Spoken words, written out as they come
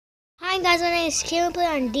Hi guys, my name is Can we play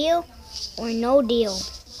on Deal or No Deal?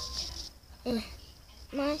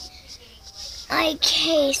 My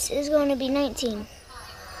case is going to be 19.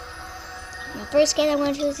 My first case I'm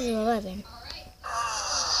going to choose is 11.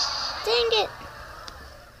 Dang it!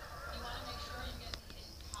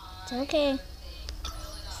 It's okay.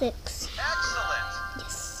 6. Excellent.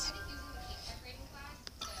 Yes.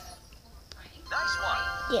 Nice one.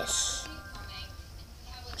 Yes.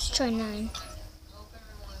 Let's try 9.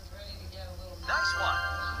 Nice one.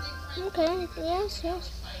 Okay. Yes.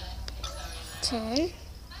 10.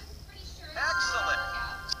 Excellent.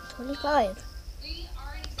 25.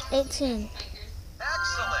 18.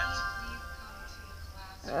 Excellent.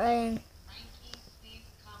 Alright.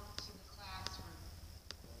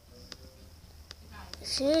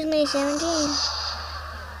 Excuse me, 17.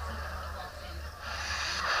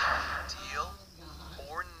 Deal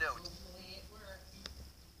or no?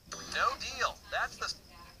 No deal. That's the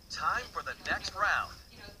time for the next round.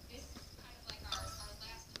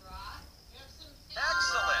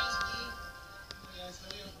 Excellent.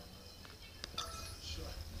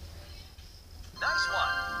 Nice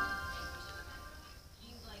one.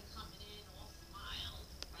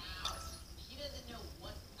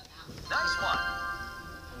 Nice one.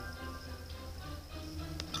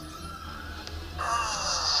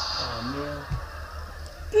 Oh man.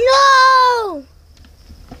 No!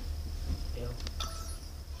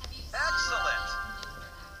 Excellent.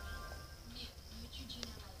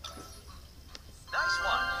 Nice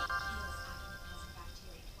one.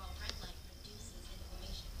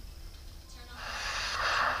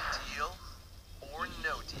 Deal or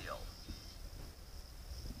no deal?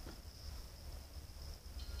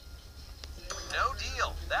 No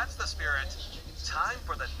deal. That's the spirit. Time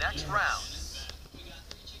for the next round.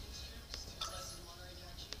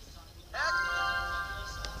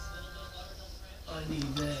 I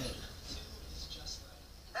need that.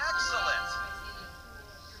 Excellent.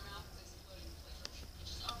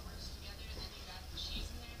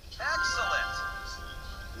 Excellent.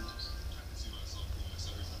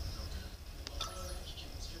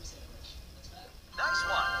 Nice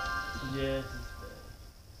one. Yes.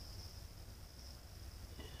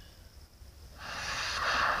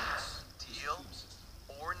 Deal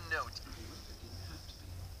or no deal?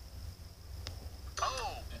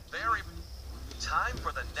 Oh, very. Time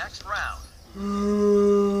for the next round.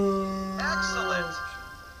 Excellent.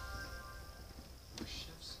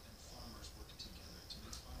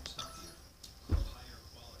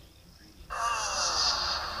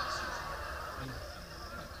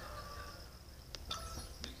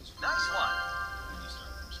 Nice one.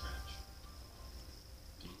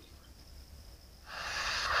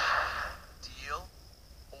 Deal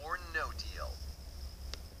or no deal?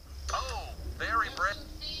 Oh, very brave.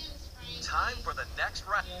 Time for the next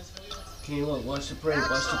round. Can you look? Watch the prank.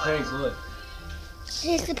 Watch the prank. Look.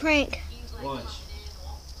 Here's the prank. Watch.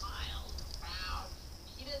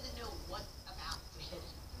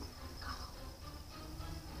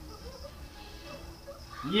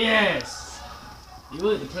 Yes. You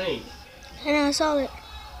look the prank. And I saw it.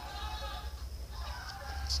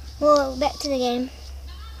 Well, back to the game.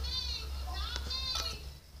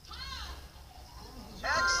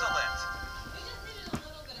 Excellent.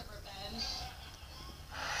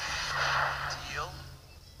 Deal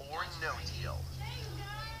or no deal?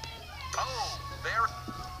 Oh, very.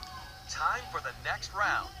 Time for the next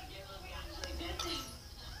round.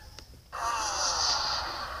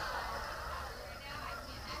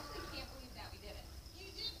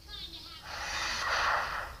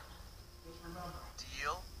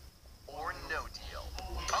 Deal or no deal?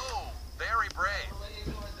 Oh, very brave.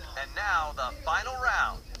 And now the final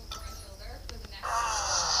round.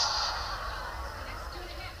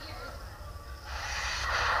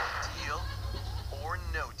 Deal or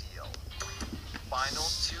no deal? Final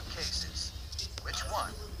 2 cases. Which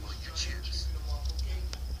one will you choose?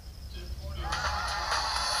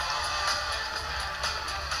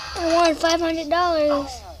 I won $500.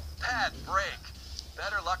 Bad break.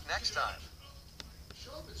 Better luck next time.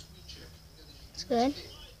 It's good.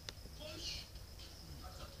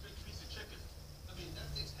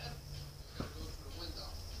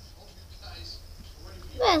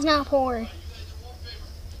 That's not poor.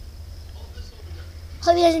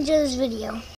 Hope you guys enjoyed this video.